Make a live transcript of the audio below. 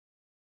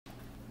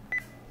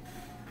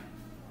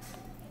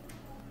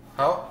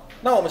好，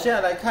那我们现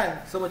在来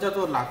看什么叫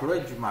做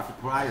Lagrange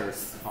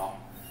multipliers 好，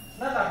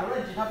那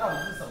Lagrange 它到底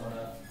是什么呢？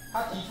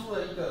它提出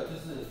了一个就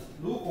是，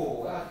如果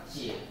我要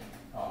解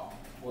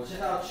我现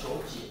在要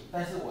求解，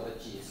但是我的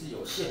解是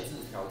有限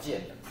制条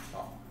件的。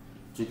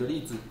举个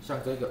例子，像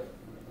这个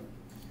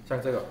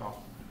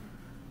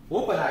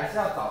我本来是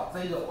要找这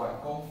个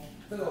碗弓，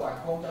这个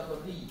碗弓叫做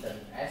力等于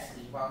s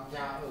平方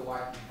加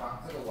2y平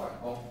方，这个碗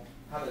弓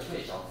它的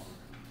最小值。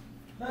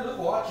那如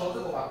果我要求这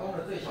个碗弓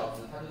的最小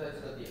值，它就在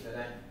这个点，对不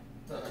对？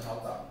这很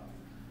好找。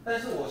但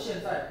是我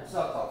现在不是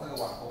要找这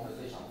个碗弓的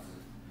最小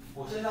值，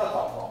我现在要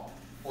找什么？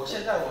我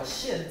限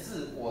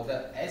制我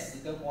的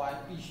s 跟 y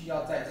必须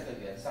要在这个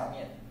圆上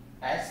面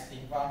 ，s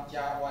平方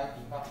加 y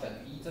平方等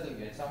于1这个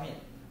圆上面，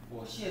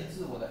我限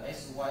制我的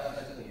sy 要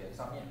在这个圆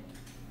上面。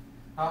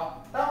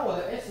好，当我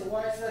的 sy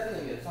是在这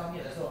个圆上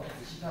面的时候，你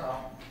仔细看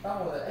哦，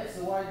当我的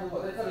sy 如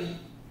果在这里，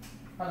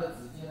它的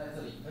直径在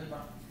这里，可以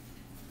吗？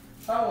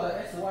当我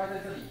的 sy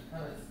在这里，它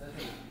的值在这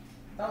里；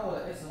当我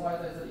的 sy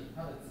在这里，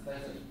它的值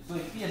在这里，所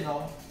以变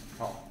哦。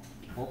好，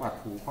我把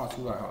图画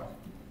出来好了。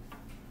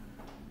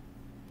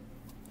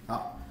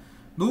好，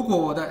如果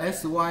我的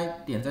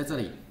sy 点在这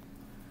里，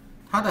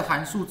它的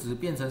函数值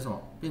变成什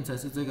么？变成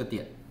是这个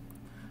点。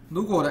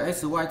如果我的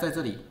sy 在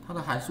这里，它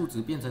的函数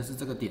值变成是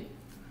这个点。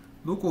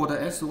如果我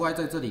的 sy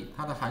在这里，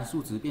它的函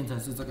数值变成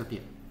是这个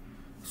点。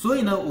所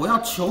以呢，我要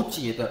求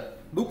解的，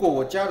如果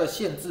我加了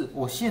限制，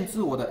我限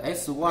制我的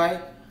sy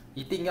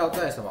一定要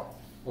在什么？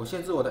我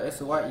限制我的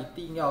sy 一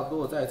定要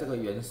落在这个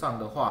圆上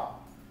的话，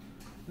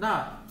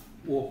那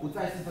我不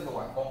再是这个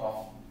碗弓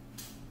哦，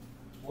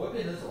我会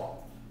变成什么？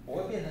我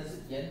会变成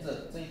是沿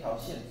着这一条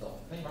线走，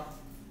可以吗？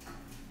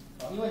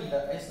因为你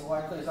的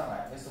sy 对上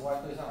来 ，sy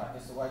对上来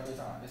 ，sy 对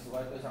上来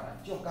 ，sy 对上来，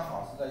就刚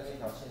好是在这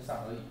条线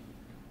上而已。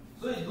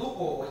所以如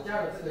果我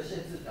加了这个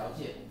限制条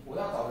件，我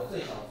要找的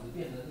最小值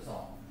变成是什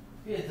么？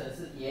变成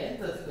是沿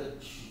着这个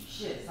曲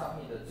线上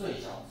面的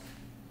最小值，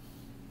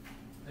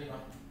可以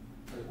吗？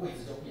所以位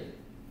置就变了。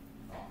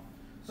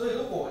所以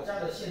如果我加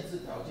了限制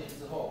条件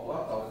之后，我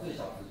要找的最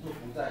小值就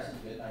不再是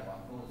原来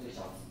碗弓的最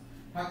小值，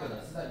它可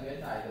能是在原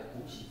来的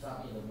图形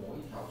上面的某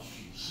一条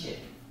曲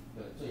线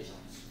的最小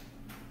值。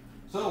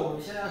所以我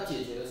们现在要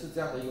解决的是这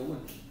样的一个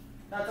问题。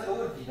那这个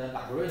问题呢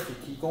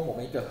 ，Lagrange 提供我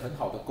们一个很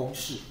好的公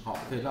式，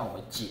可以让我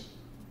们解。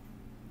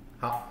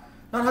好，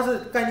那它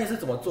是概念是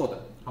怎么做的？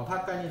好，它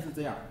概念是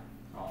这样。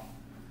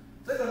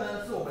这个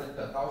呢是我们的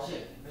等高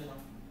线，可以吗？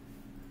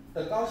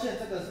等高线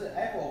这个是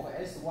f of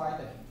sy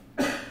等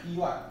于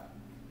d1，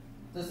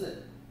 这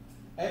是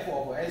f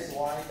of sy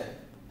等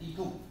于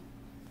d2。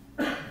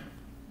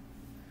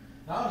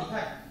然后你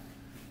看，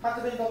它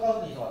这边都告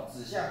诉你什么？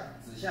指向，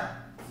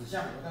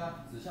有没有看到？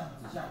指向，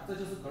这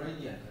就是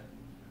gradient。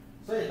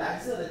所以蓝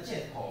色的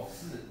箭头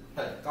是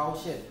等高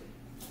线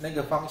那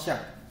个方向，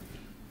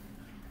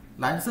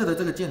蓝色的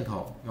这个箭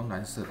头用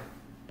蓝色的。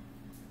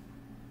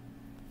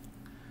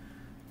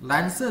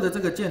蓝色的这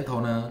个箭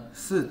头呢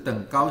是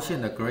等高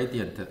线的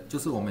gradient， 就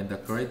是我们的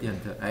gradient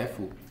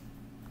f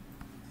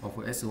of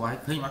sy，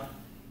 可以吗？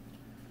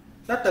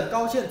那等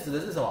高线指的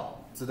是什么？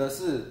指的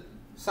是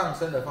上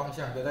升的方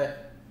向，对不对？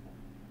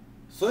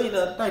所以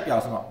呢，代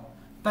表什么？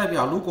代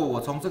表如果我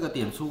从这个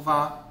点出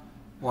发，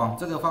往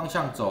这个方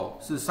向走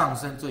是上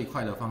升最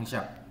快的方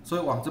向，所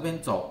以往这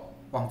边走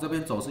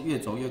是越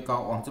走越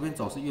高，往这边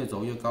走是越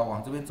走越高，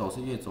往这边走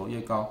是越走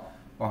越高，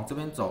往这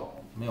边走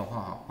没有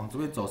画好，往这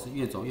边走是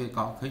越走越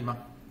高，可以吗？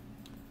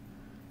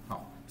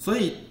好，所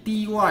以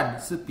D1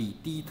 是比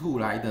D2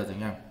 来的怎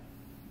样？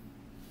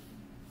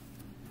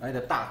来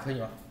的大，可以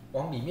吗？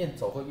往里面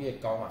走会越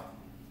高嘛，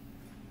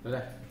对不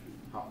对？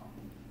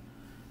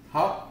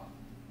好，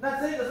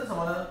那这个是什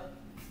么呢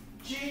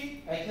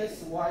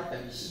？Gxy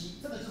等于 c，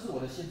 这个就是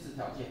我的限制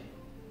条件，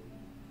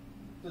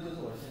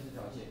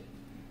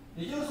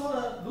也就是说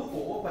呢，如果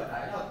我本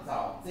来要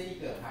找这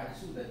个函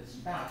数的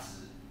极大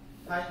值，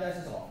它应该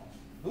是什么？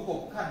如果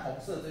不看红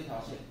色这一条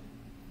线，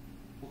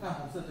不看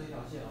红色这一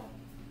条线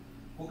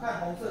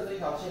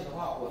的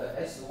话，我的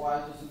sy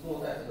就是落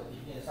在这个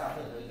平面上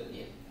任何一个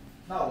点，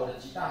那我的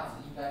极大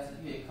值应该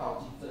是越靠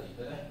近这里，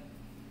对不对？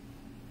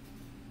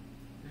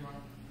对吗？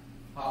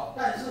好，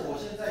但是我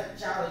现在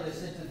加了一个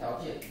限制条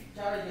件，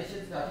就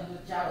是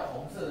加了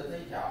红色的这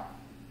一条。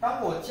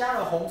当我加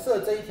了红色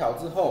这一条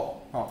之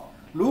后，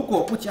如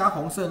果不加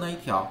红色那一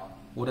条，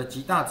我的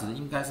极大值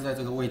应该是在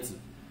这个位置。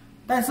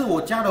但是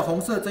我加了红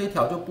色这一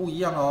条就不一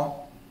样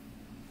哦。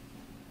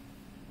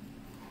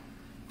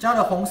加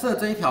了红色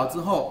这一条之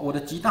后，我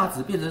的极大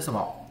值变成什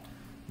么？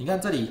你看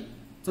这里，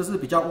这是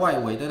比较外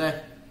围，对不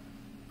对？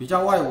比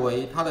较外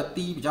围，它的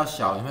d 比较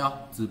小，有没有？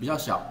值比较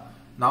小。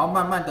然后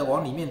慢慢的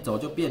往里面走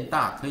就变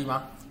大，可以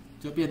吗？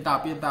就变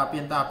大。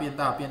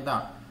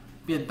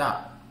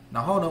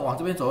然后呢，往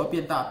这边走会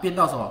变大，变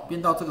到什么？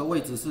变到这个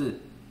位置是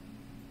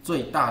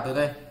最大，对不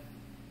对？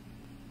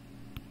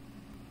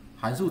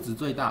函数值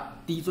最大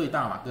 ，d 最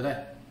大嘛，对不对？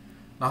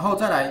然后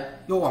再来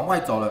又往外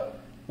走了，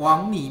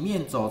往里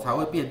面走才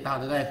会变大，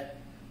对不对？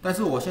但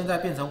是我现在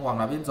变成往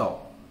哪边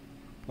走？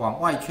往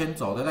外圈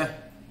走，对不对？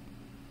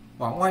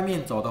往外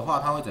面走的话，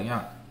它会怎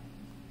样？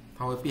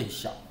它会变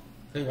小。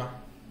可以吗？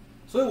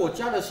所以我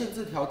加了限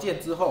制条件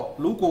之后，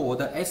如果我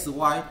的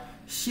SY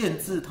限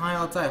制它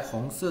要在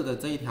红色的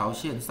这一条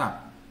线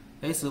上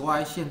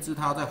 ，SY 限制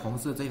它要在红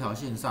色这一条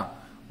线上，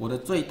我的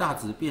最大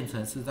值变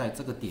成是在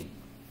这个点，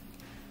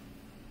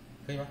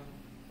可以吗？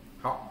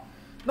好，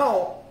那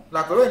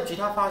拉格朗日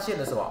他发现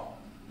了什么？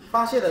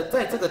发现了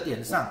在这个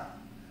点上，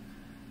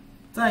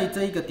在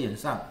这一个点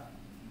上，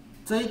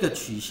这一个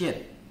曲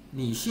线，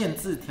你限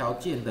制条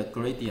件的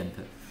gradient，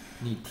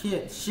 你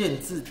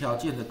限制条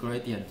件的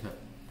gradient，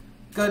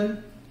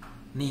 跟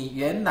你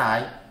原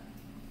来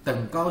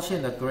等高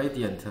线的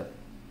gradient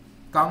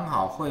刚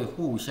好会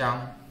互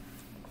相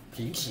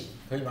平行，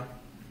可以吗？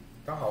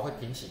刚好会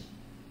平行，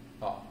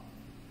好，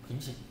平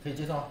行可以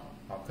接受吗？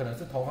好，可能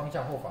是同方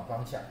向或反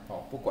方向，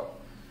好，不管。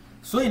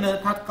所以呢，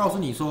他告诉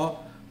你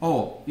说，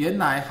哦，原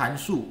来函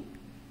数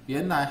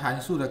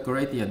的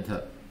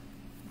gradient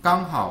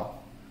刚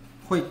好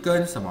会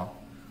跟什么？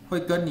会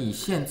跟你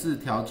限制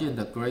条件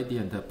的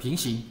gradient 平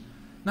行。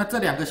那这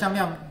两个向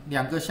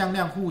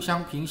量互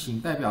相平行，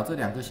代表这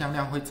两个向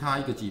量会差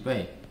一个几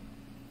倍？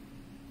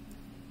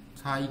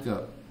差一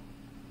个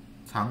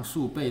常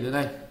数倍，对不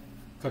对？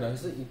可能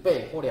是1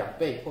倍或2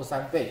倍或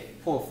3倍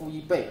或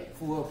-1倍、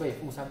-2倍、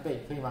-3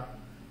倍，可以吗？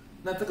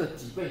那这个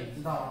几倍你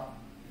知道吗？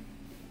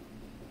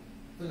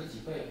这个几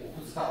倍我不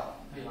知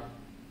道，可以吗？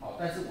好，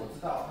但是我知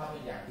道它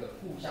们两个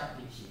互相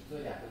平行，所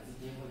以两个之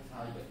间会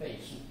差一个倍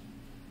数。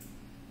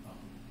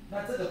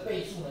那这个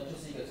倍数呢，就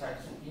是一个参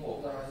数，因为我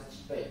不知道它是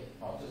几倍，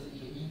就是一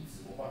个因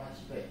子，我不知道它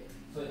几倍，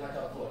所以它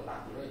叫做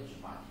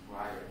Lagrange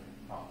multiplier，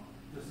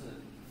 就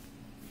是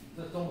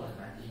这中文很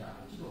难听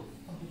啊，我记得我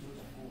上学期有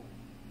讲过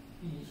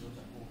，1年级有讲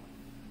过，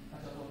它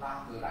叫做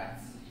拉格兰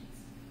兹因子，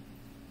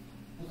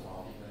不怎么好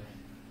听的。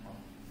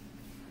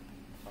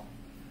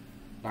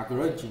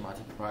Lagrange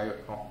multiplier，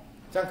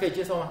 这样可以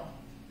接受吗？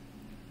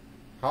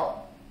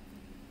好，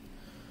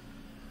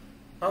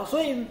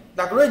所以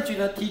Lagrange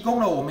呢提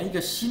供了我们一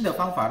个新的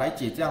方法来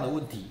解这样的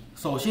问题。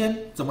首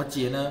先怎么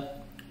解呢？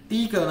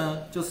第一个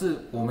呢，就是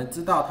我们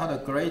知道它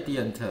的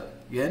gradient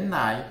原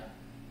来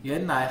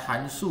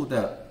函数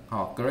的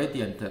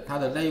gradient 它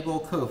的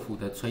label curve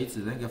的垂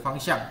直的那个方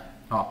向，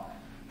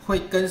会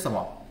跟什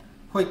么？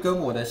会跟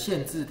我的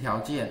限制条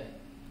件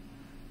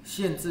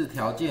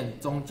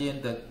中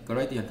间的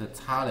gradient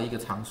差了一个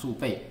常数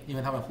倍，因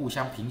为它们互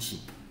相平行。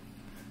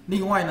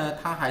另外呢，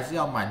它还是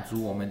要满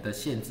足我们的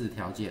限制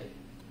条件，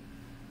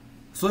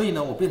所以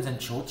呢，我变成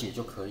求解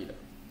就可以了，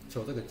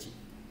求这个解。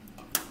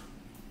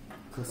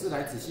可是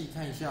来仔细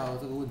看一下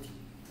这个问题，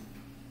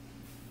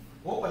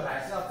我本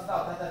来是要知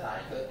道它在哪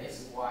一个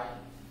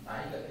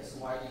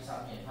SYD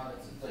上面，它的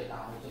值最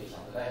大或最小，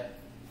对不对？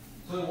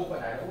所以我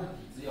本来的问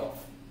题只有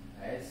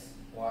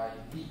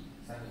SYD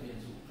 3个变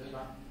数，可以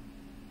吗？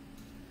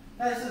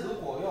但是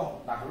如果用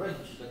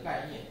Lagrange 的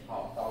概念，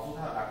找出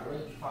它的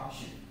Lagrange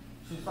function，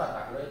 去算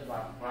Lagrange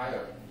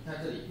multiplier， 你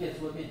看这里变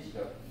数会变几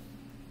个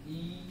？1、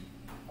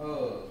2、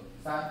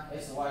3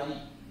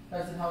 SYD，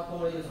 但是它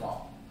多了一个什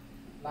么？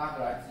拉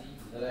格兰兹因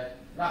子，对不对？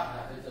让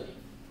它在这里，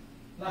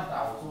让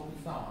打我说不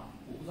知道嘛，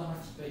我不知道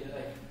它几倍，对不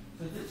对？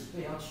所以这几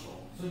倍要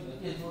求，所以你的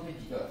变数会变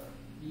几个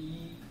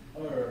？1、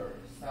2、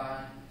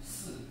3、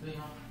4，可以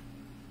吗？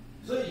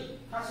所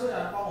以它虽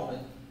然帮我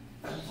们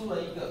提出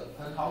了一个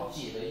很好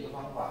解的一个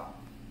方法，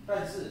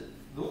但是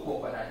如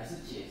果本来你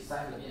是解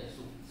3个变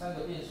数，3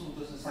个变数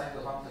就是3个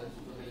方程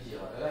组就可以解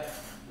了，对不对？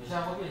你现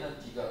在会变成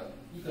几个？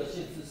一个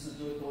限制式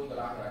就会多一个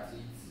拉格兰兹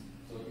因子，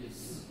就会变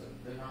4个，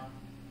可以吗？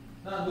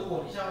那如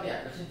果你现在有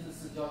2个限制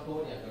式，就要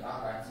多2个拉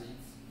格兰兹因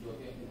子，就会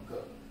变5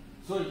个，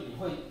所以你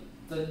会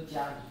增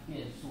加你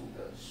变数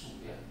的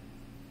数量。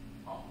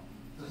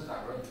这是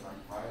Lagrange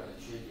multiplier的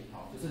缺点，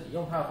就是你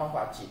用它的方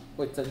法解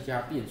会增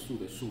加变数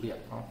的数量。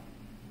好，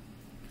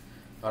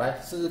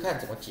来试试看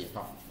怎么解。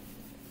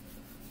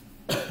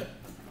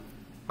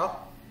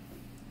好，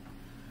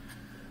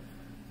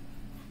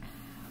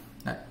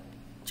来，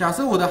假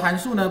设我的函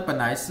数呢本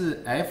来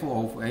是 f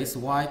of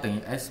sy 等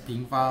于 s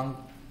平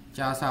方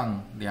加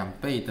上2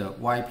倍的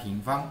y 平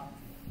方，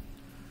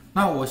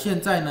那我现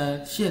在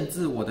呢限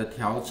制我的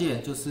条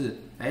件就是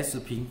s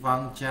平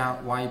方加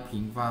y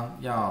平方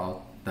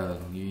要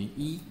等于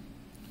1。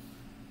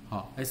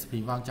好 ，s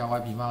平方加 y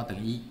平方要等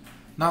于1。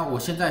那我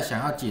现在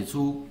想要解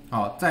出，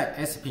在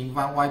s 平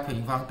方 y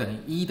平方等于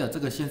1的这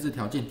个限制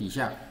条件底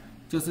下，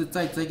就是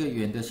在这个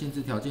圆的限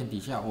制条件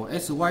底下，我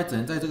sy 只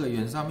能在这个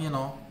圆上面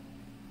哦。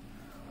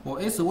我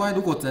sy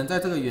如果只能在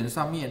这个圆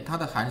上面，它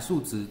的函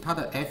数值，它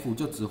的 f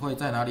就只会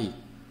在哪里？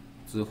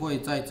只会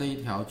在这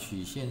一条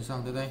曲线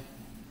上，对不对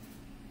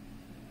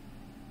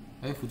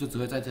 ？f 就只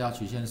会在这条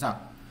曲线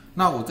上。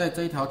那我在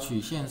这一条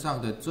曲线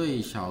上的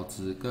最小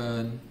值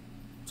跟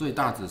最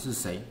大值是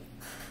谁？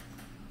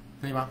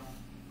可以吗？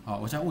好，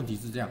我现在问题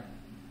是这样。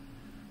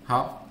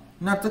好，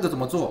那这个怎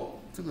么做？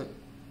这个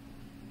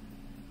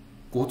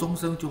国中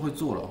生就会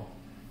做了哦。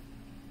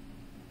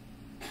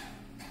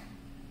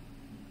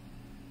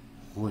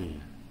会，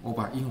我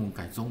把英文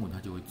改中文，他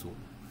就会做了，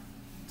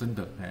真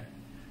的哎。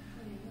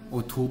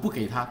我图不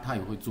给他，他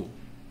也会做。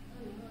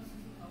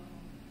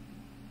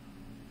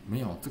没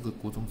有，这个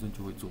国中生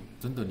就会做，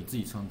真的你自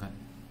己算看。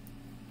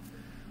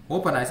我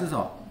本来是什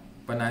么？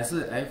本来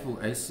是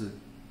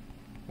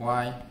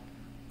f(s)y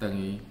等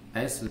于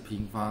s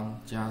平方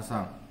加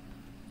上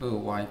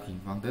2y 平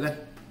方，对不对？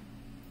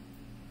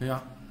对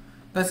吗？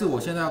但是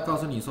我现在要告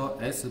诉你说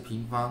s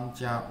平方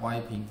加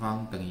y 平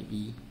方等于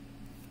1，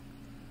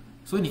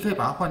所以你可以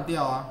把它换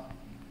掉啊，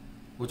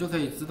我就可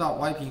以知道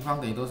y 平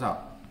方等于多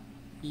少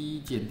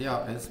？1减掉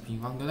s 平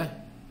方，对不对？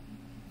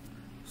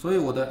所以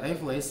我的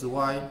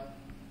f(s)y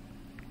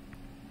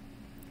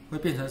会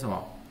变成什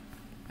么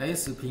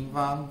 ？s 平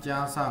方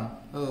加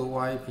上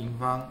2y 平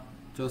方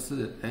就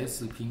是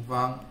s 平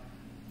方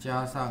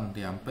加上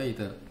2倍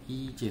的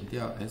1减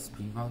掉 s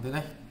平方，对不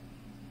对？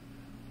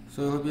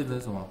所以会变成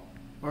什么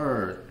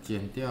？2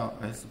减掉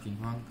s 平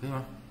方，可以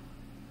吗？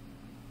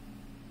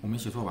我没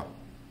写错吧？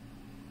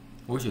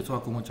我写错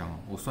跟我讲哦，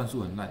我算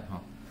术很烂哈。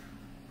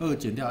2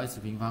减掉 s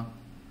平方，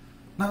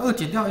那2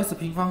减掉 s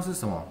平方是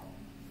什么？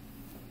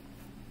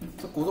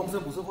这国中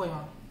生不是会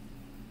吗？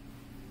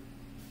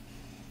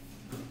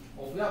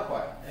我不要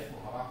管 f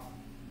好吧？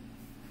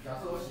假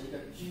设我写一个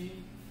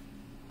g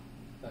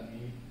等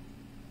于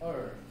2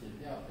减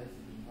掉 s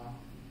平方，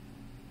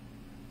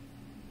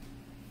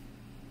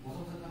国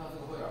中生看到这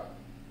个会啊，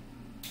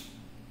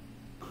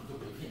就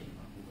别骗你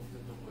嘛，国中生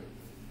就会，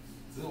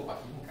只是我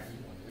把题目改一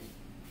模而已。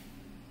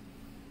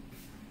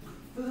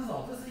这是什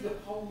么？这是一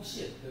个抛物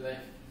线，对不对？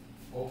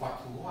我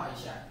把图画一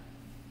下。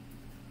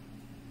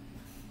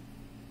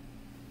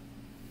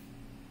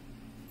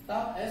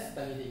当 s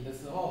等于0的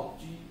时候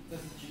 ，g 这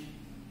是 g，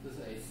 这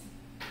是 s。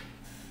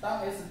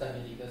当 s 等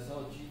于0的时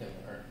候 ，g 等于2。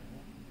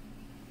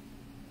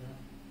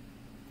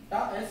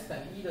当 s 等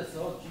于1的时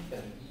候 ，g 等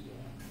于1。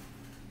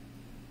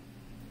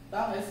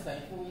当 s 等于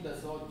-1的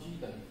时候 ，g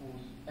等于-1。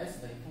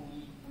s 等于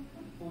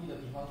-1，-1的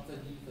平方是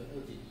正1，所以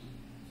2减1，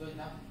所以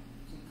它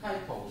是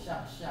开口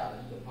向下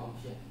的一个抛物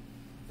线。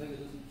这个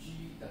就是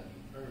g 等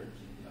于2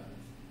减掉 s。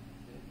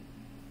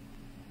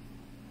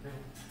对。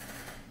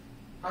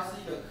它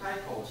是一个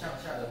开口向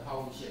下的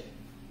抛物线。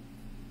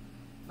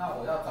那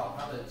我要找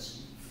它的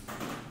极值。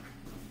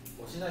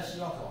我现在希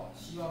望什么？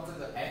希望这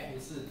个 f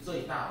是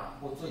最大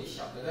或最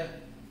小，对不对？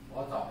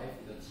我要找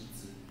f 的极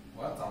值。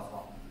我要找什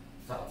么？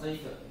找这一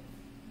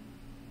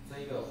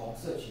个红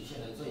色曲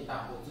线的最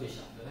大或最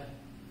小，对不对？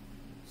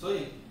所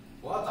以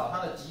我要找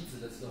它的极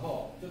值的时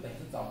候，就等于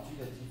是找 g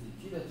的极值。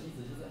g 的极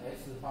值就是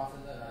s 发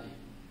生在哪里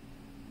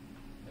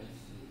 ？s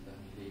等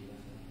于0的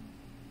时候。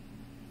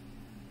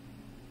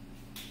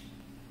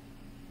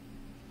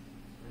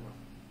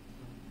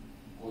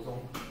国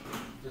中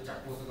就讲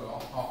过这个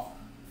哦，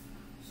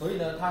所以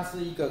呢，它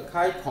是一个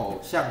开口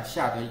向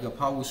下的一个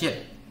抛物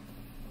线，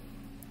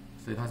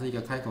所以它是一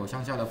个开口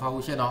向下的抛物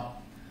线哦。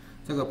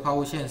这个抛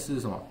物线是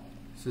什么？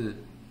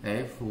是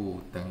f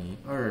等于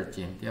2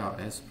减掉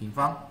s 平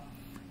方。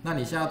那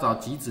你现在要找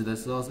极值的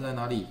时候是在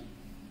哪里？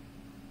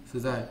是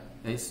在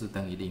s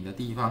等于0的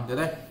地方，对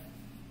不对？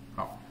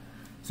好，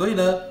所以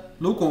呢，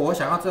如果我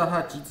想要知道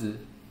它的极值，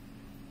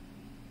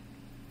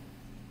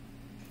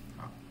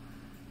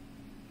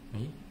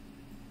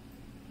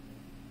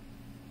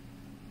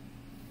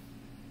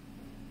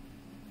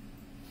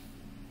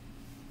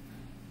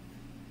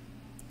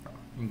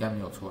应该没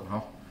有错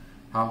哈。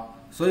好，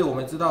所以我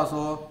们知道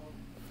说，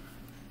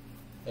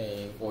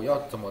我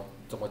要怎么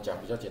讲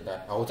比较简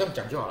单？好，我这样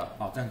讲就好了。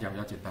好，这样讲比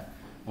较简单，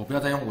我不要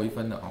再用微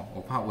分了哦，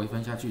我怕微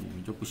分下去你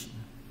们就不行了。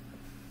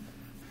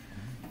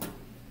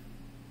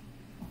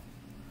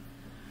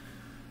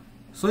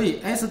所以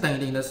s 等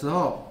于0的时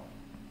候，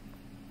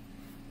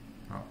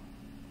好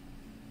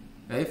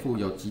 ，f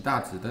有极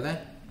大值，对不对？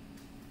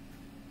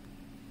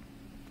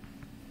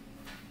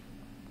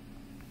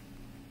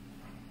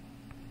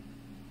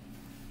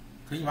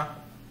可以吗？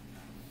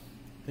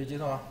可以接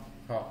受吗？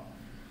好，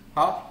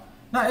好，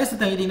那 s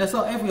等于0的时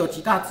候 ，f 有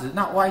极大值，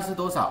那 y 是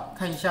多少？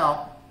看一下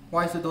哦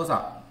 ，y 是多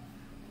少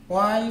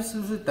 ？y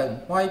是不是等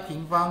y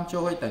平方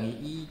就会等于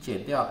1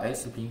减掉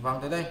s 平方，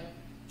对不对？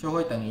就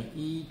会等于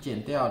1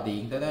减掉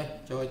0，对不对？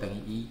就会等于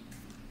1，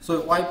所以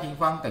y 平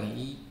方等于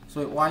1，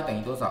所以 y 等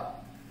于多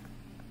少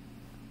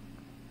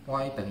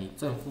 ？y 等于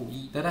正负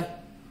1，对不对？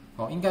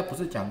哦，应该不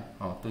是讲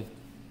哦，对，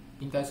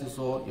应该是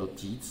说有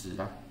极值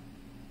啦。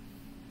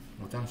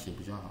我这样写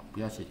比较好，不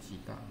要写极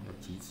大，有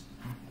极值。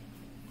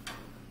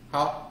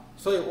好，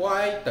所以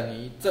y 等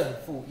于正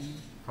负1。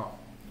好，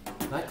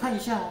来看一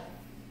下哦。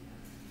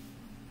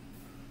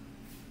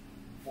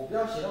我不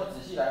要写那么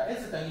仔细来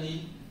 ，s 等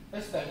于0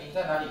 ，s 等于0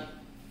在哪里？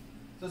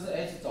这是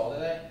s 轴，对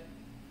不对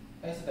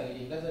 ？s 等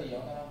于0在这里有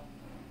看到？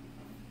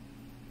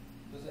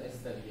这是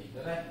s 等于0，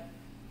对不对？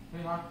可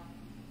以吗？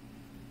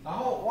然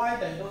后 y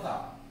等于多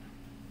少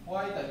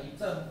 ？y 等于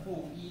正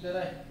负1，对不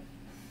对？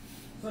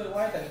所以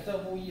y 等于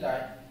正负1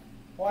来。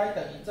y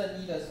等于正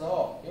1的时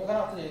候，有没有看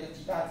到这里有一个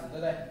极大值，对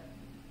不对？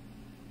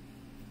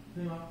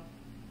对吗？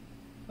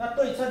那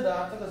对称的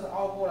啊，这个是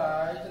凹过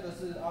来，这个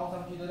是凹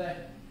上去，对不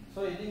对？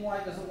所以另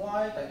外一个是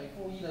y 等于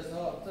负1的时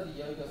候，这里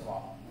有一个什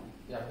么？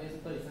两边是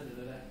对称的，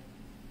对不对？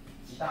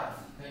极大值，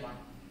可以吗？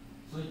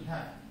所以你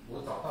看，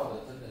我找到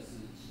的真的是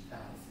极大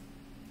值。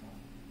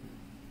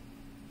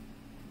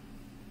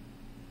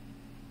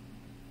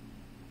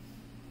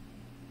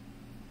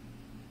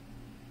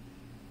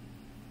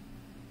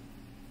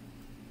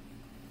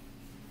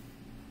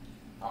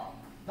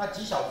那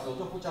极小值我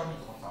就不教你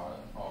怎么找了，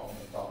哦，我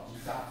们找极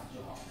大值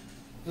就好。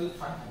这是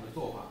传统的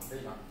做法，可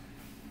以吗？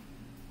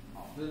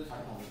好，这是传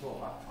统的做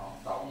法，好，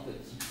找一个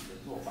极值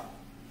的做法。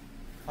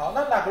好，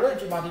那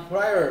Lagrange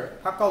multiplier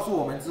它告诉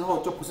我们之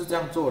后就不是这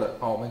样做了，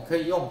好，我们可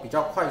以用比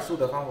较快速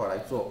的方法来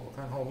做。我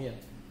看后面，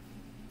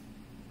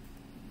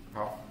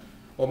好，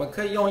我们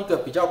可以用一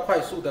个比较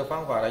快速的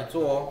方法来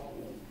做哦。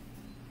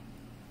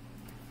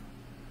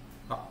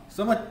好，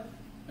什么？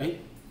哎，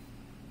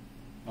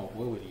哦，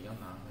我以为你要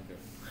拿那个。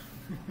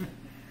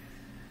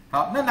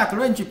好，那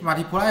Lagrange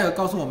multiplier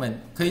告诉我们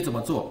可以怎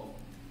么做？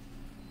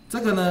这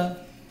个呢，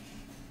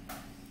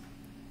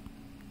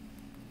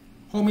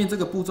后面这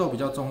个步骤比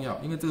较重要，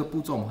因为这个步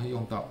骤我们会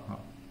用到啊。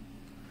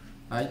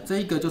来，这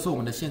一个就是我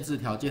们的限制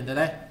条件，对不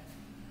对？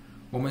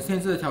我们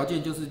限制的条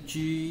件就是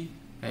g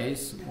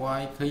s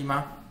y， 可以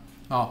吗？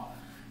好，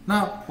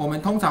那我们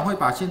通常会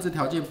把限制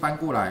条件搬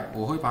过来，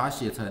我会把它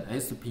写成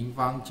s 平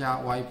方加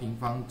y 平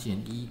方减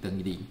1等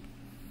于0。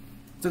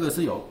这个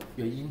是有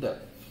原因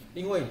的，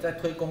因为你在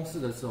推公式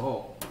的时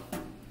候，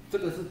这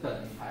个是等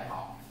于还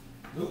好。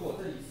如果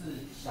这里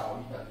是小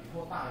于等于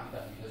或大于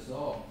等于的时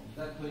候，你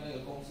在推那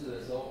个公式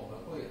的时候，我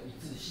们会有一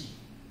致性，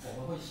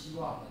我们会希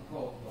望能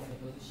够永远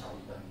都是小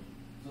于等于，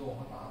所以我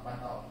们会把它搬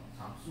到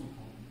常数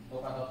图，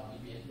都搬到同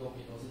一边，右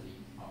边都是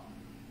0，好，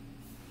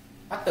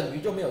它等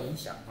于就没有影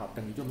响，好，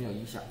等于就没有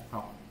影响，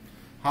好，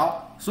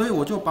好，所以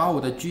我就把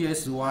我的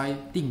GSY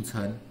定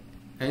成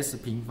s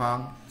平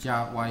方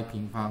加 y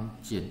平方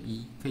减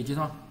1，可以接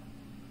受吗？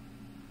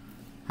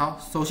好，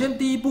首先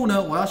第一步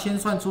呢，我要先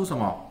算出什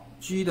么？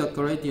 G 的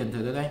gradient，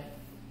 对不对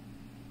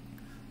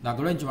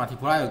 ？Lagrange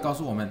multiplier 告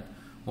诉我们，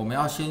我们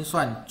要先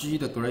算 G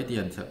的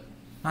gradient。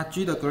那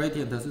G 的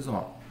gradient 是什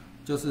么？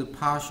就是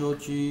partial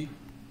G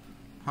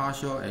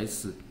partial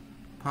S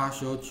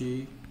partial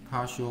G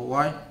partial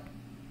Y，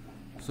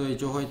 所以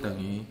就会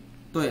等于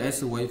对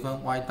S 微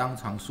分 Y 当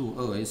常数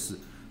 2S，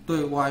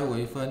 对 Y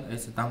微分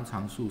S 当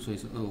常数，所以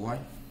是2Y。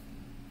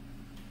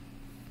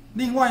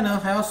另外呢，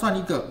还要算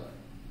一个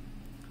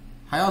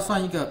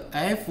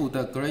F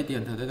的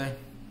gradient， 对不对？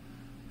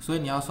所以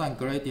你要算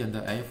gradient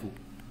的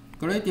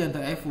f，gradient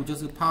的 f 就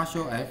是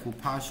partial f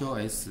partial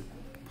s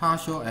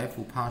partial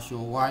f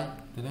partial y，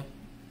 对不对？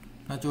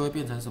那就会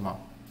变成什么？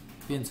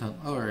变成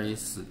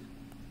 2s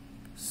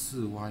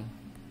 4y，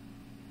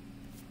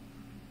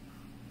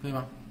 可以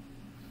吗？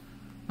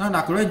那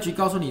Lagrange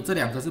告诉你这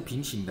两个是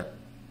平行的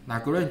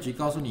 ，Lagrange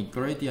告诉你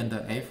gradient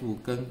的 f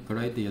跟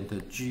gradient 的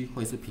g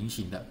会是平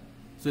行的，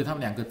所以它们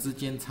两个之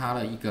间差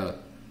了一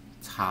个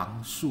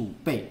常数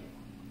倍。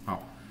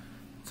好。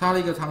差了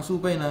一个常数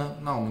倍呢，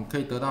那我们可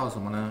以得到什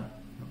么呢？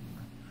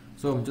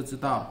所以我们就知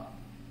道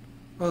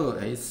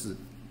 2s，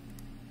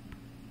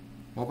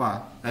 我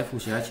把 f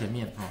写在前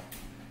面哈。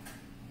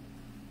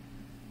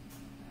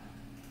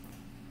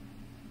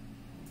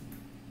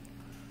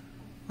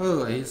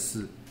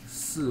2s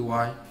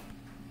 4y，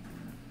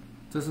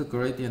 这是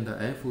gradient 的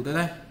f， 对不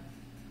对？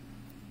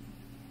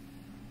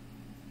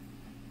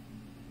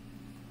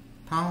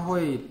它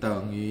会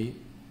等于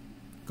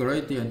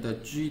gradient 的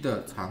g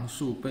的常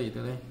数倍，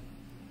对不对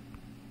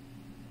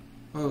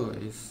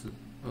？2s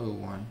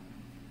 2y，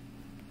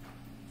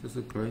 这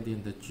是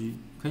gradient 的 g，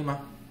 可以吗？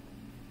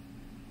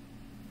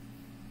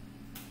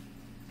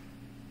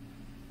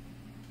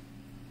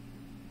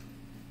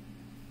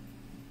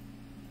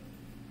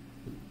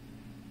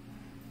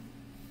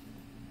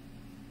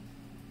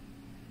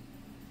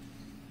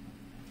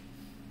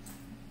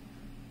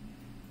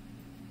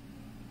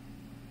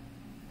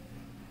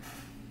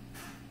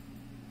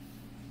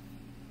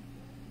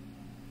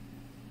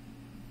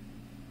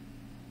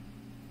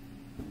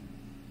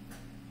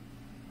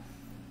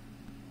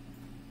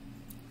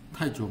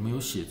太久没有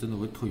写，真的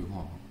会退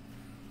化，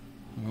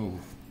因为我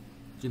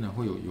竟然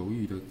会有犹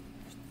豫的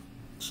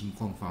情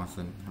况发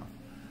生。哈，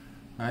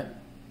来，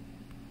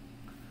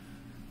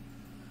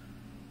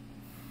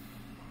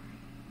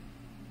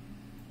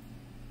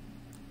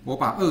我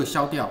把2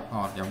消掉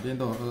啊，两边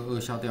都有2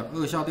消掉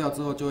，2消掉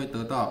之后就会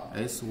得到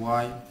s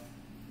y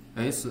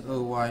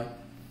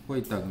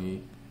会等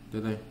于，对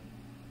不对？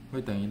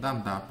会等于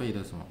浪达倍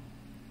的什么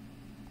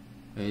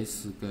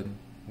 ？s 跟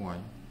y。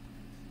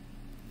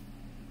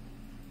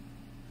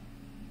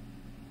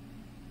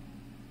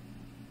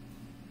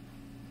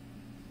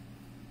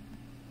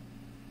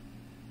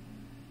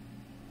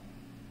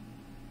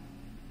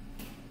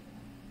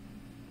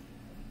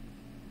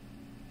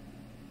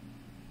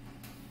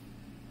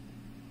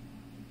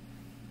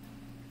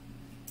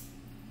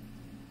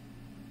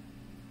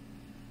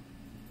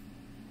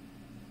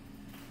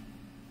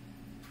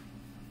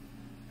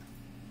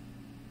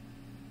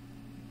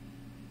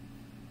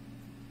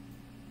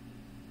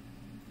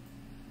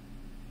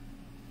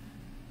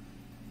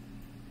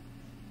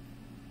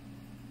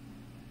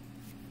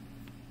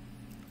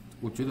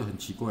我觉得很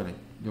奇怪嘞，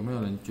有没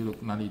有人觉得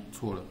哪里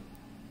错了？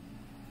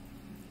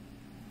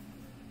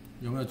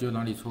有没有觉得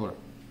哪里错了？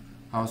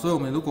好，所以我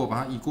们如果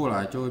把它移过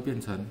来，就会变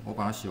成我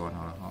把它写完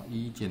好了。好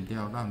，1减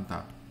掉浪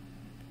达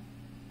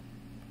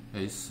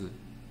s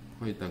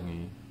会等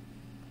于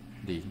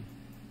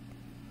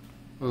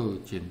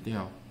0，2减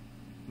掉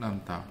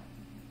lambda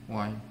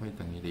y 会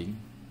等于0。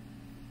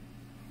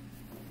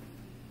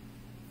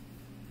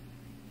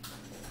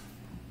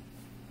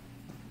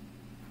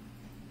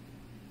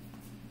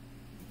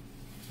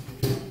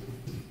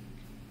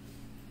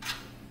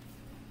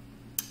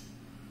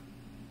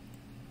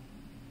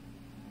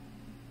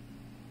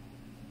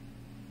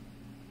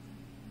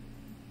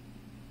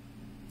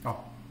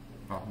哦，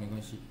好，没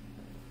关系。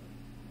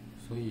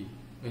所以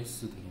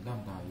s 等于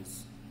lambda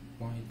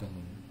s，y 等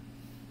于，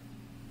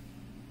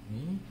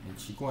很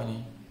奇怪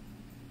呢。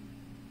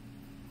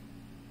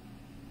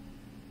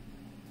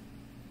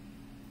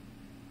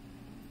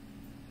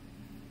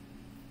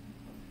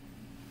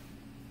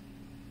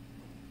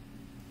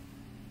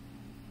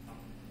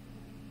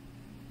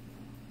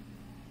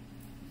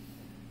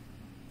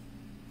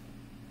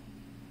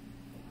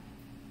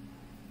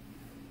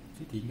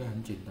这题应该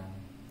很简单。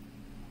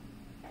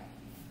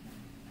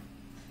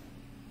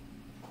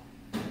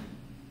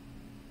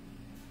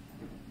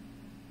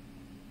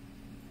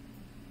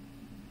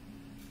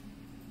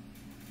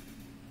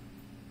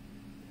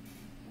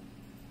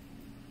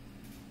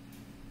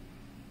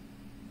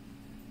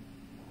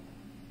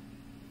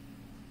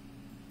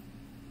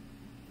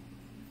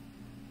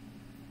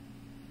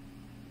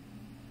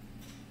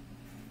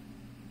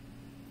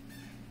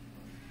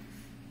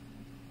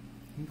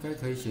应该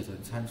可以写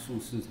成参数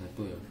式才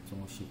对啊，怎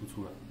么写不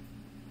出来？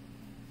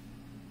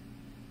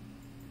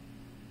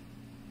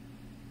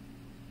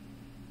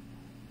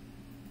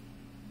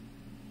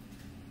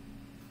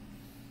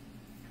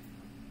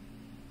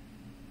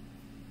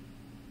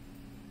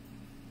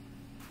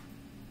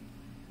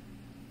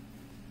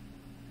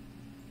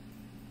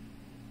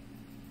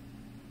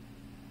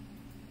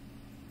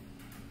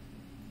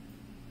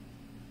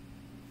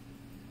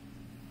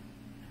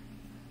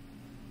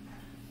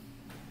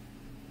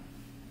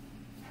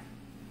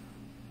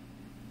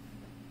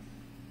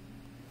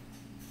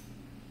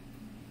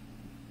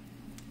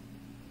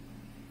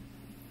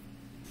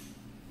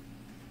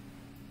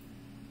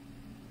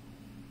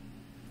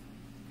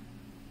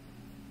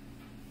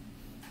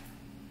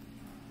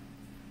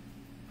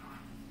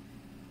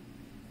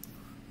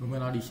有没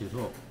有哪里写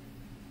错？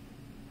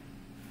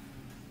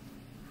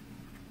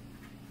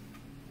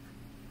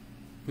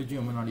飞机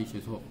有没有哪里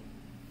写错？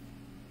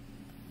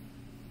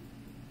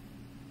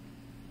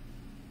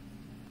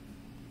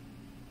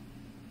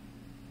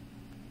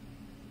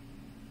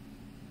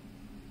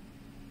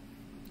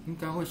应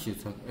该会写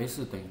成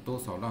s 等于多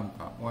少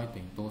lambda，y 等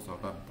于多少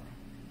lambda。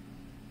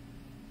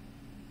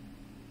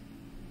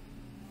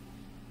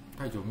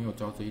太久没有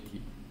教这一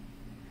题。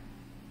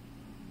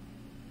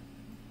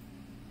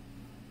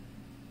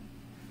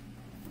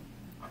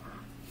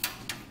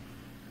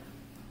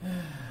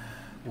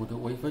我的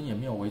微分也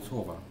没有微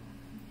错吧？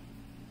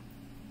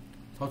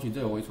超群这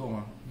有微错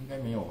吗？应该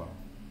没有吧？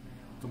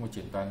这么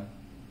简单。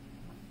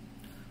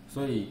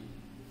所以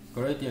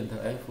gradient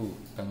f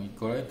等于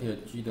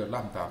gradient g 的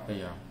lambda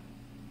倍啊。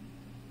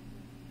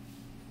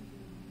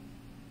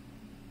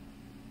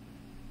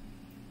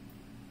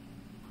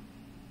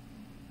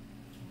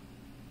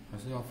还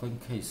是要分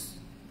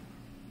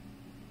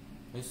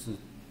case。s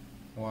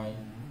y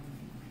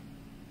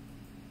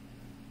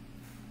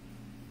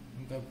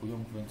应该不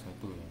用分才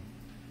对啊。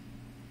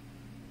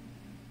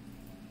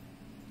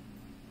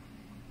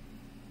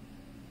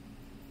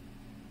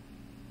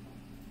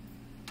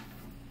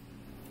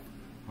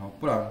好，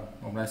不然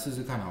我们来试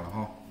试看好了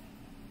哈。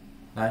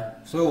来，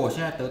所以我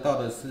现在得到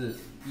的是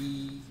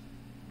1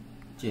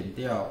减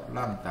掉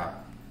lambda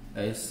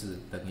s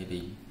等于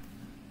0，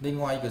另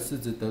外一个式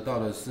子得到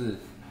的是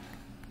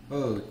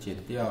2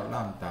减掉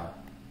lambda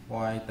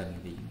y 等于0，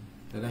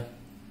对不对？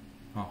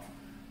好，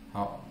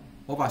好，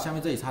我把下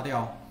面这里擦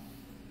掉，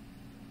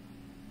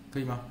可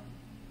以吗？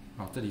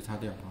好，这里擦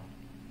掉哈。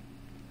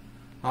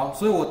好，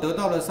所以我得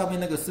到了上面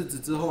那个式子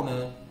之后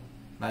呢，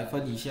来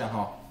分一下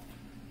哈。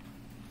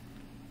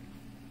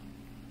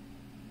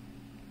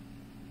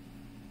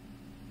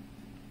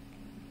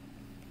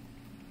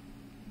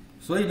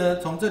所以呢，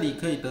从这里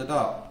可以得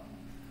到，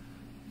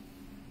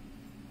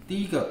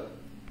第一个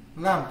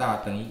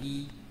lambda 等于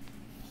1，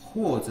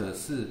或者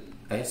是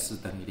s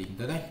等于0，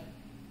对不对？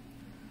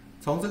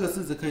从这个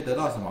式子可以得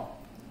到什么？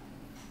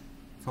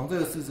从这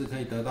个式子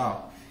可以得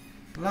到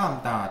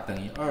lambda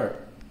等于2，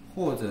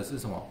或者是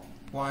什么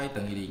y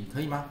等于0，可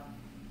以吗？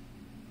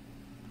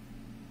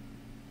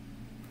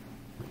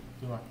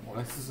对吗？我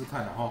来试试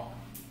看了哈，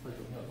会有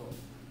没有错？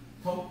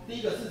从第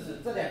一个式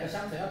子，这两个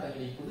相乘要等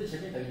于0，不是前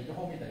面等于0就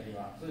后面等于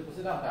0嘛？所以不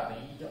是 lambda 等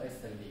于1就 s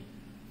等于0。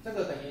这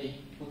个等于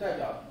0，不代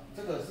表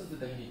这个式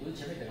子等于0，不是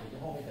前面等于0就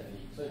后面等于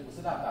0，所以不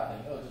是 lambda 等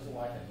于2就是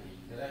y 等于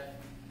0，对不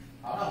对？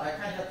好，那我们来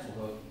看一下组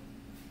合，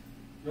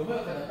有没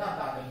有可能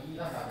lambda 等于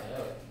1 ，lambda 等于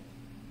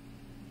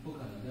2？不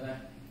可能，对不对？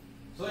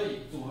所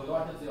以组合的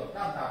话就只有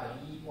lambda 等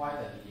于1 ，y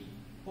等于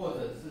0，或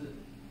者是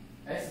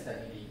s 等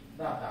于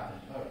0 ，lambda 等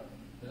于2，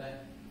对不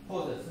对？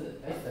或者是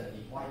s 等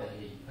于0 ，y 等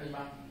于0，可以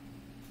吗？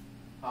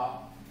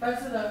好，但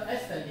是呢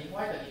 ，s 等于0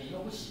 ，y 等于0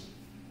又不行，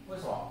为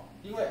什么？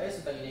因为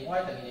s 等于0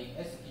 ，y 等于0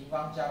 ，s 平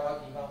方加 y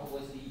平方会不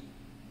会是1？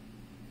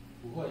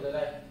不会，对不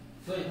对？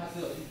所以它只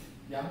有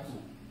两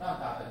组，λ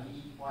等于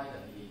1 ，y 等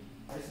于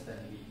0 ，s 等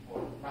于0或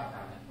λ等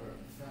于2，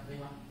这样可以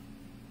吗？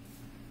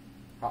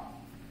好，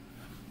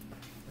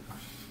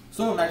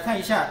所以我们来看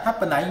一下，它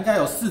本来应该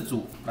有4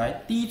组，来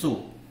第一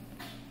组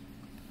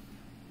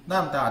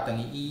，λ等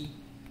于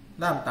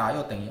1，λ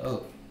又等于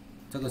2，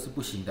这个是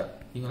不行的，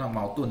因为它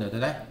矛盾的，对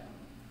不对？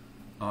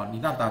啊，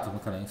你λ怎么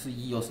可能是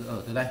1又是2，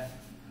对不对？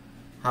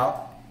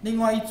好，另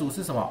外一组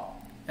是什么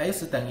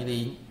 ？s 等于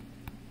0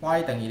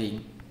 ，y 等于0。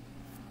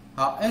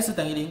好 ，s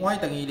等于0 ，y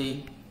等于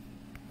0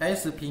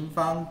 ，s 平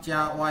方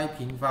加 y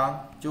平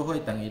方就会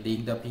等于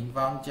0的平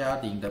方加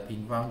0的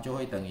平方就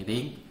会等于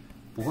0，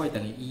不会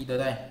等于1，对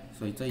不对？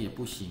所以这也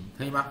不行，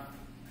可以吗？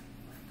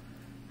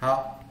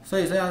好，所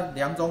以这样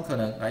2种可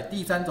能，来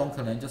第3种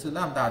可能就是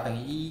λ等于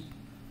1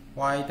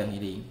 ，y 等于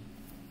0。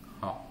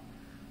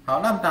好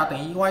，λ等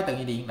于1 ，y 等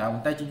于0，来我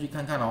们带进去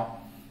看看哦。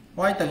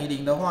y 等于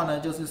0的话呢，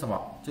就是什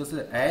么？就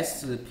是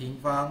s 平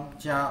方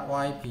加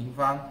y 平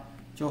方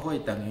就会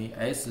等于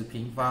s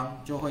平方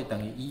就会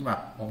等于1嘛。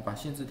我们把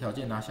限制条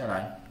件拿下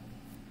来，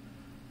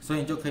所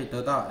以你就可以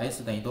得到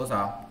s 等于多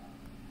少？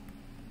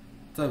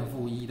正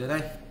负1，对不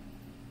对？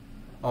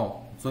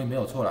哦，所以没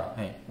有错了，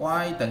嘿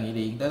 ，y 等于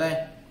0，对不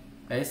对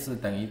 ？s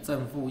等于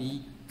正负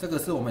1，这个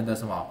是我们的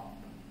什么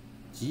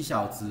极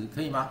小值，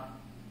可以吗？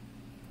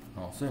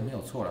哦，所以没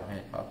有错了，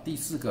嘿，好，第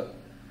4个，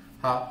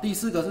好，第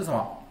4个是什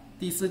么？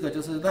第4个就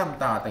是λ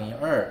等于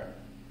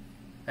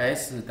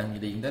2，s 等于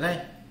0，对不对？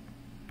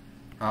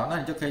好，那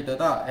你就可以得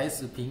到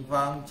s 平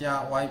方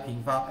加 y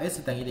平方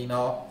 ，s 等于0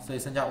哦，所以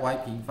剩下 y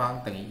平方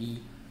等于1，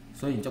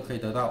所以你就可以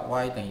得到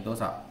y 等于多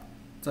少？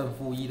正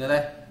负1，对不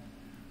对？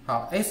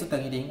好 ，s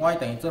等于0 ，y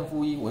等于正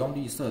负1，我用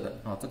绿色的，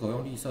哦，这个我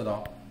用绿色的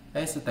哦。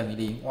s 等于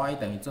0 ，y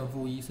等于正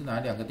负1是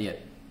哪2个点？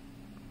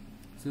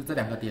是这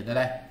2个点，对不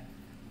对？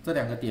这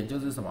2个点就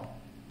是什么？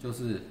就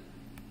是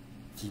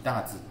极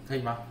大值，可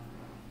以吗？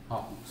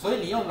好，所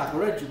以你用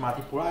Lagrange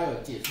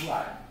multiplier 解出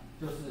来，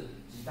就是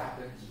极大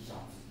跟极小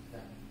值，这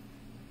样。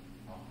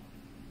好，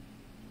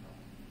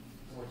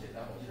这么简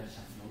单，我竟然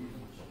想犹豫这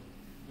么久，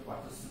就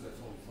把这4个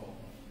凑一凑。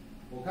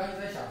我刚才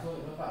在想说有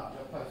没有办法比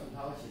较快速，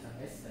它会写成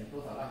s 等于多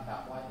少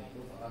λ，y 等于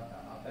多少λ，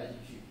然后带进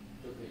去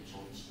就可以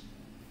求极。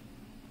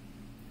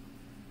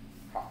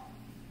好，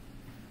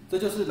这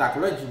就是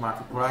Lagrange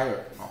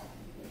multiplier。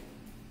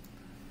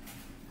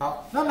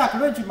好，那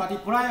Lagrange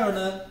multiplier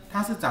呢？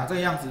它是长这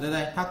个样子，对不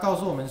对？它告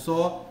诉我们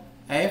说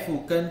f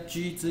跟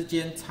g 之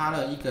间差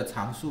了一个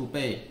常数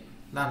倍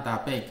λ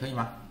倍，可以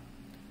吗？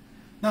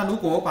那如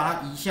果我把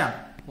它移项，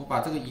我把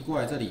这个移过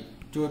来这里，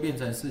就会变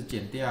成是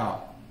减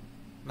掉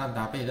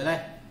λ倍，对不对？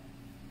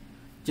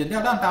减掉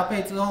λ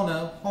倍之后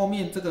呢，后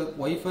面这个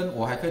微分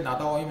我还可以拿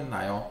到外面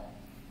来哦。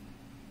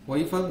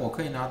微分我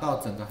可以拿到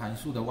整个函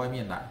数的外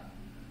面来。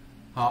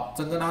好，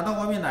整个拿到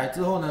外面来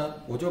之后呢，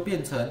我就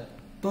变成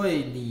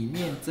对里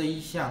面这一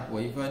项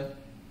微分。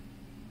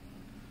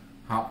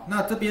好，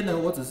那这边呢，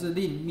我只是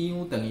令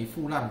μ 等于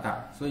负λ，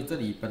所以这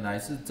里本来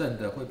是正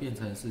的，会变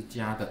成是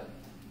加的。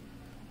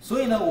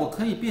所以呢，我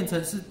可以变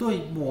成是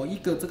对某一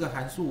个这个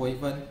函数微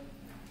分。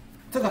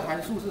这个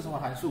函数是什么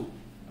函数？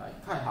来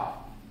看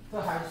好，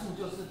这函数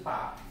就是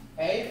把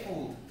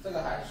f 这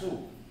个函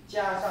数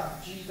加上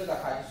g 这个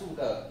函数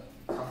的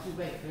常数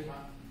倍，可以吗？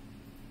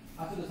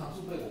啊，这个常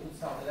数倍我不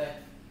知道，对不对？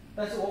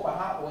但是我把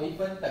它微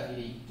分等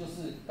于0，就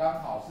是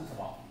刚好是什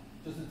么？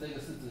就是这个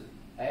是指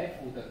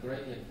f 的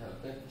gradient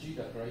跟 g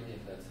的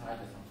gradient 差一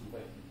个常数倍，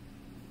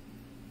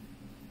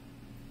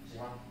行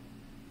吗？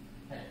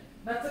嘿，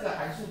那这个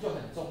函数就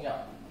很重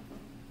要，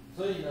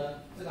所以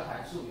呢，这个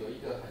函数有一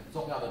个很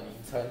重要的名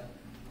称，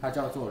它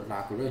叫做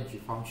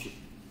Lagrange function。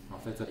好，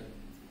在这里。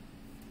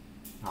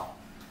好，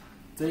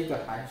这一个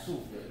函数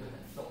有一个很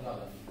重要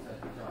的名称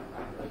叫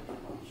Lagrange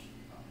function。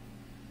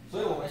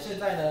所以我们现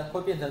在呢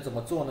会变成怎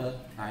么做呢？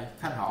来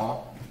看好哦，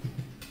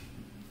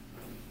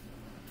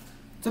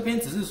这边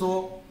只是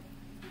说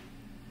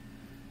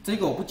这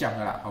个我不讲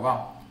了啦，好不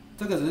好？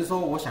这个只是说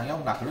我想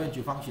用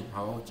Lagrange function，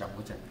 好，我讲。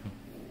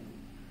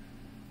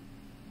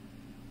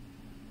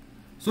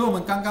所以我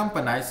们刚刚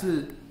本来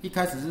是一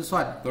开始是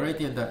算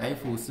gradient 的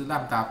f 是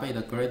λ倍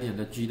的 gradient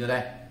的 g， 对不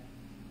对？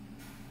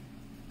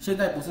现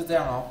在不是这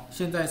样哦，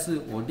现在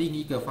是我另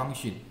一个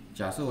function，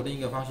假设我另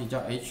一个function叫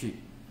h，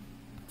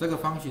 这个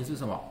function是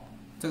什么？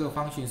这个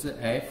function是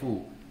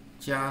f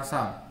加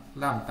上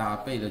λ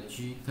倍的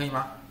g， 可以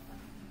吗？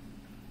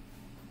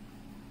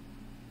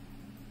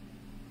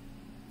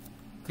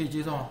可以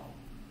接受吗？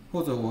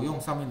或者我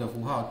用上面的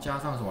符号加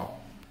上什么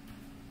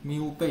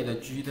μ 倍的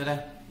g， 对不对？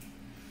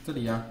这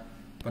里啊，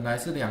本来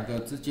是2个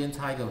之间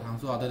差一个常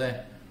数啊，对不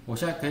对？我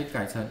现在可以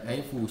改成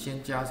f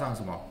先加上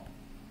什么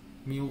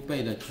μ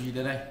倍的 g，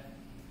 对不对？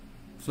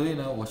所以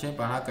呢，我先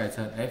把它改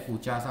成 f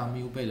加上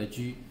μ 倍的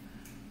g。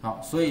好，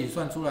所以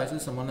算出来是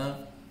什么呢？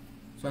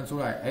算出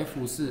来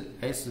f 是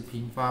s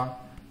平方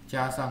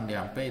加上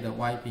2倍的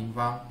y 平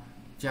方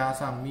加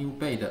上 μ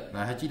倍的，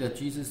来还记得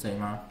g 是谁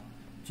吗？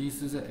 g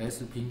是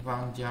s 平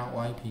方加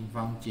y 平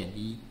方减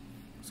1，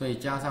所以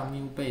加上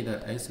μ 倍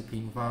的 s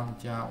平方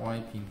加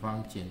y 平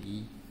方减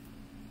1。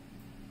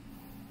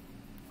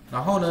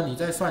然后呢，你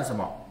再算什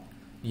么？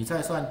你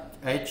再算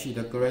h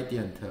的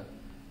gradient，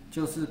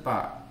 就是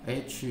把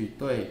h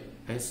对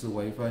s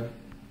微分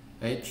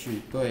 ，h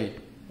对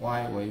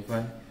y 微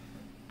分，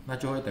那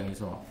就会等于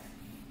什么？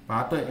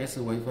把它对 s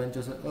微分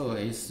就是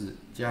2s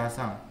加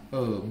上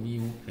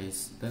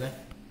2μs， 对不对？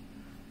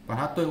把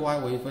它对 y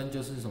微分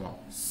就是什么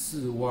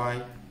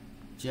？4y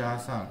加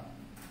上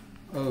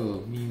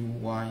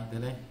2μy， 对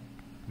不对？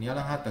你要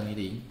让它等于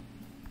0。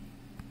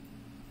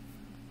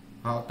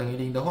好，等于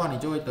0的话，你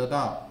就会得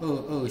到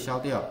2消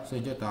掉，所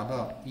以就达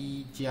到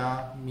1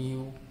加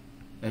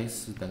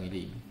μs 等于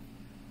0。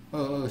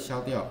2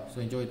消掉，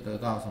所以就会得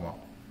到什么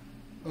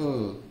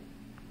？2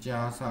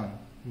加上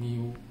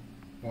μy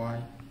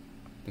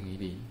等于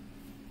0。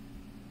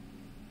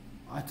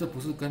啊，这不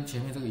是跟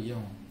前面这个一样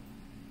吗？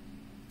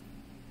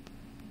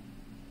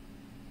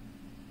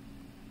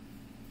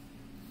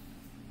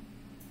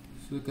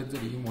是不是跟这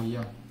里一模一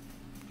样？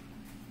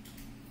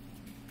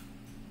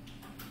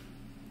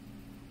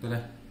对不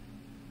对？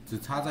只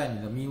差在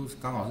你的 μ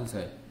刚好是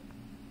谁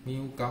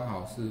 ？μ 刚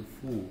好是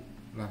负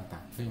兰达，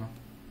可以吗？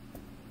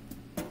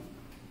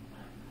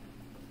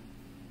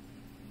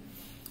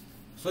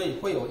所以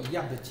会有一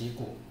样的结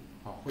果，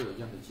好，会有一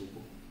样的结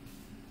果。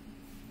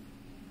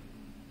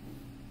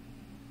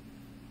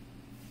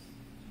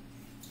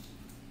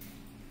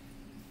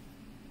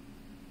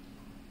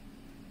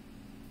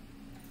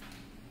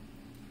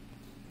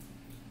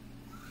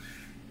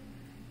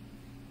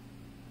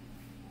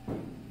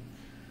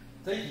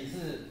这一题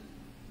是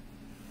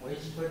微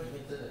积分里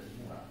面真的题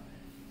目啦，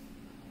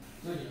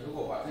所以你如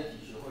果把这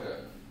题学会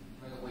了，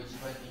那个微积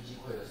分已经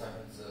会了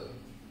2/3，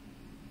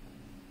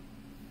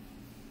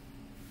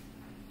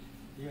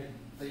因为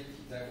这一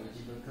题在微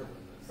积分课本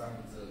的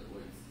2/3的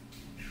位置。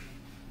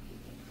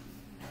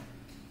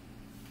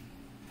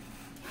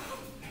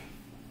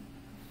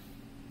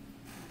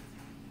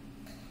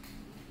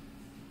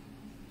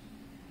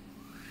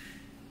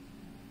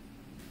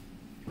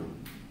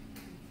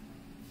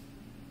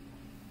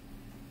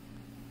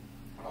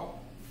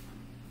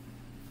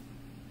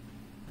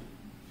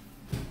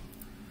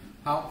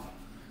好，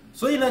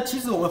所以呢，其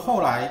实我们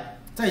后来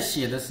在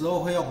写的时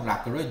候会用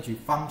Lagrange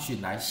function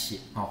来写，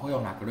会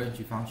用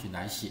Lagrange function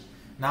来写，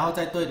然后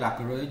再对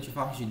Lagrange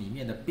function 里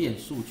面的变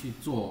数去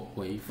做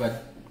微分，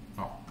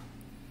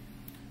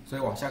所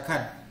以往下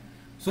看，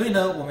所以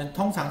呢，我们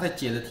通常在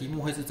解的题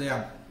目会是这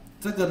样，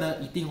这个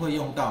呢一定会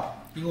用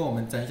到，因为我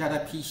们等一下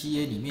在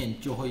PCA 里面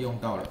就会用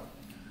到了。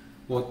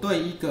我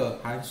对一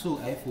个函数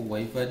f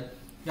微分，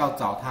要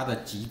找它的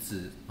极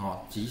值，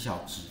极小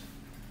值。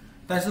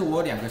但是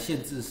我有2个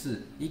限制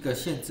式，一个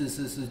限制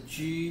式是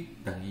g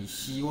等于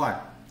c1，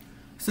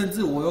 甚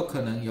至我有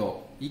可能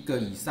有1个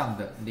以上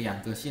的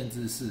2个限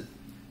制式。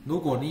如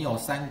果你有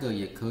3个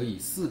也可以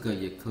，4个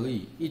也可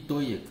以，一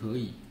堆也可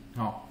以。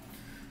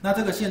那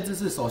这个限制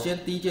式，首先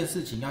第一件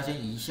事情要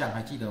先移项，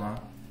还记得吗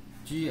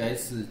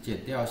 ？gs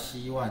减掉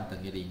c1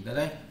 等于0，对不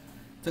对？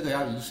这个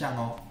要移项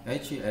哦。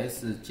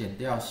hs 减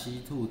掉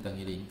c2 等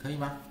于0，可以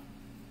吗？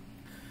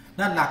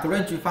那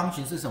Lagrange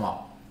function 是什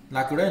么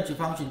？Lagrange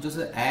function 就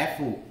是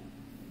f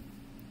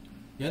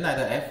原来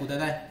的 f 对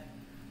不对？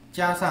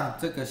加上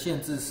这个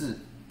限制式，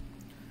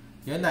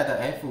原来的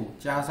f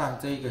加上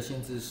这一个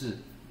限制式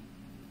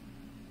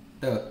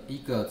的一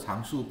个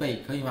常数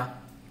倍，可以吗？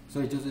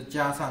所以就是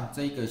加上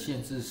这个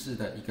限制式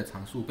的一个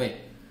常数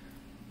倍，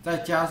再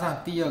加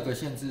上第2个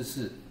限制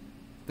式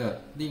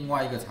的另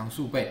外一个常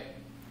数倍，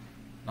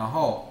然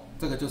后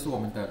这个就是我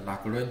们的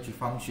Lagrange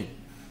function。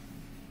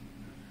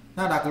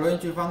那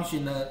Lagrange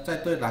function 呢，再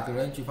对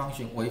Lagrange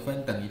function 微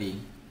分等于0，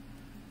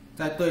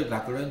再对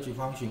Lagrange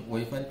function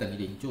微分等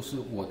于0，就是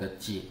我的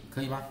解，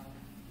可以吗？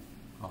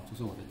好，这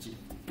是我的解。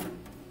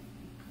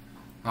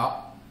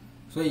好，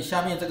所以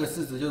下面这个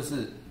式子就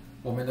是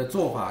我们的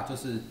做法，就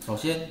是首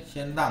先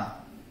先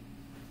让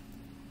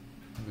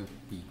那个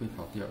笔被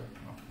跑掉了。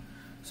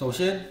首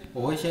先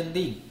我会先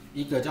令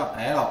一个叫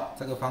L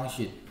这个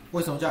function，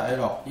为什么叫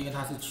L？ 因为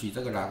它是取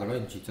这个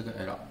Lagrange 这个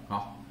L，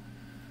 好，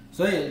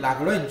所以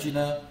Lagrange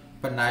呢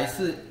本来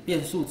是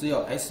变数只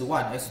有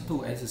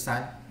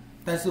S1、S2、S3，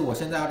 但是我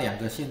现在有2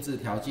个限制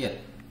条件，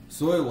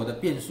所以我的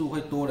变数会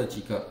多了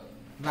几个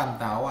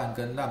λ1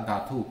 跟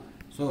λ2，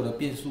 所以我的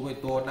变数会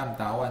多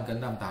λ1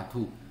 跟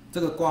λ2。这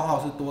个括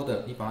号是多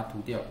的，你把它涂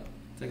掉，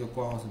这个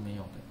括号是没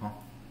有的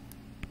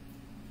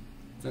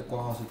这个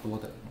括号是多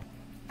的。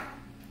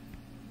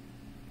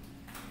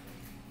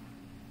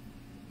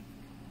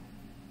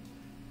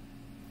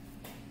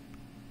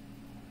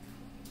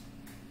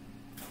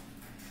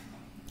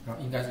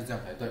应该是这样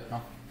才对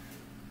啊。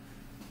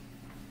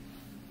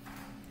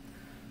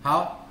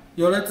好，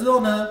有了之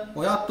后呢，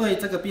我要对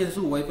这个变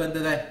数微分，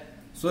对不对？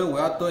所以我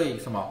要对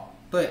什么？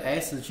对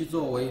s 去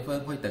做微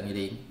分会等于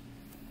0。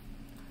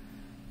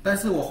但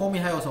是我后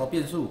面还有什么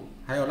变数？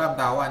还有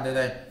λ1， 对不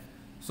对？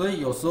所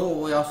以有时候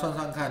我也要算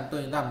算看，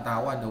对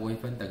λ1 的微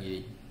分等于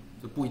0，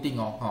这不一定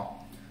哦。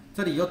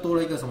这里又多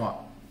了一个什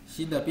么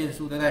新的变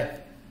数，对不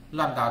对？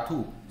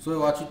 λ2， 所以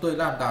我要去对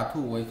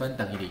λ2 微分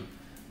等于0。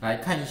来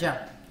看一下。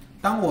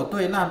当我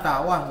对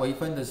λ1 微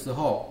分的时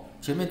候，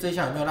前面这一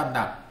项有没有 λ？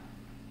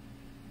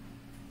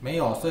没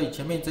有，所以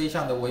前面这一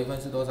项的微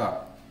分是多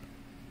少？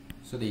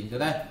是0，对不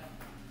对？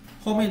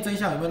后面这一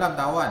项有没有浪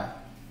达1？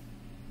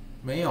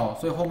没有，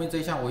所以后面这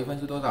一项微分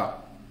是多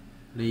少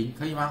？0，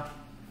可以吗？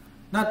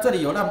那这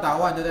里有浪达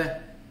1，对不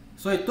对？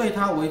所以对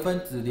它微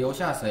分只留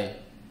下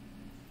谁？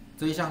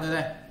这一项，对不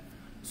对？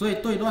所以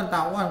对浪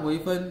达1微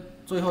分，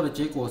最后的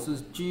结果是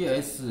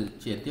GS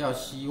减掉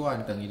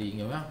C1 等于0，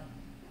有没有？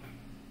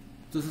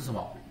这是什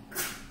么？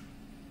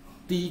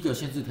第一个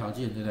限制条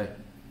件，对不对？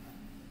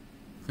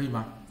可以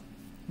吗？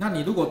那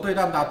你如果对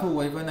浪达2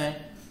微分呢？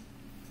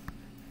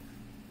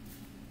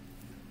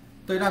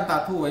对浪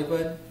达2微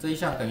分这一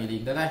项等于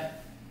0，对不对？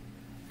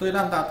对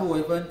浪达2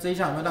微分这一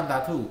项有没有浪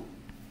达2？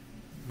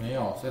没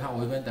有，所以它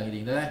微分等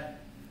于0，对不对？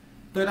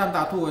对浪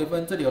达2微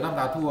分，这里有浪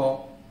达2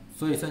哦，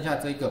所以剩下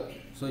这个，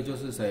所以就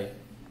是谁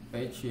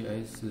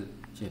 ？HS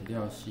减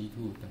掉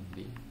C2 等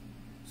于0，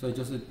所以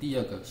就是第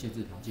二个限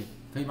制条件，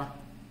可以吗？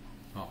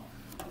好，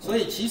所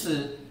以其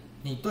实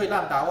你对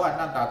浪达1、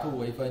浪达2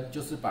微分，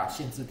就是把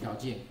限制条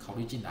件考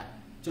虑进来。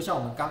就像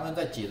我们刚刚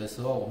在解的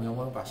时候，我们有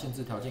没有把限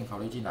制条件考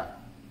虑进来？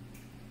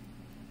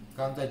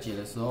刚刚在解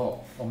的时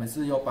候，我们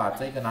是有把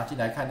这个拿进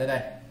来看，对不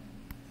对？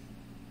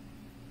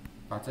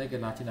把这个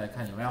拿进来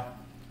看有没有？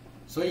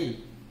所以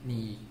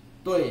你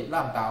对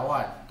浪达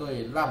1、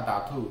对浪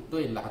达2、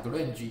对拉格朗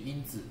日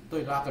因子、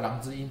对拉格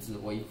朗日因子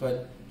微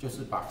分，就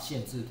是把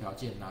限制条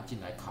件拿进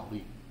来考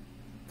虑，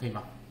可以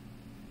吗？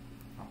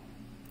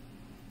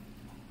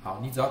好，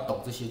你只要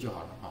懂这些就好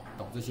了，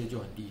懂这些就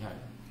很厉害了。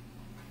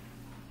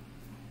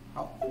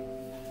好。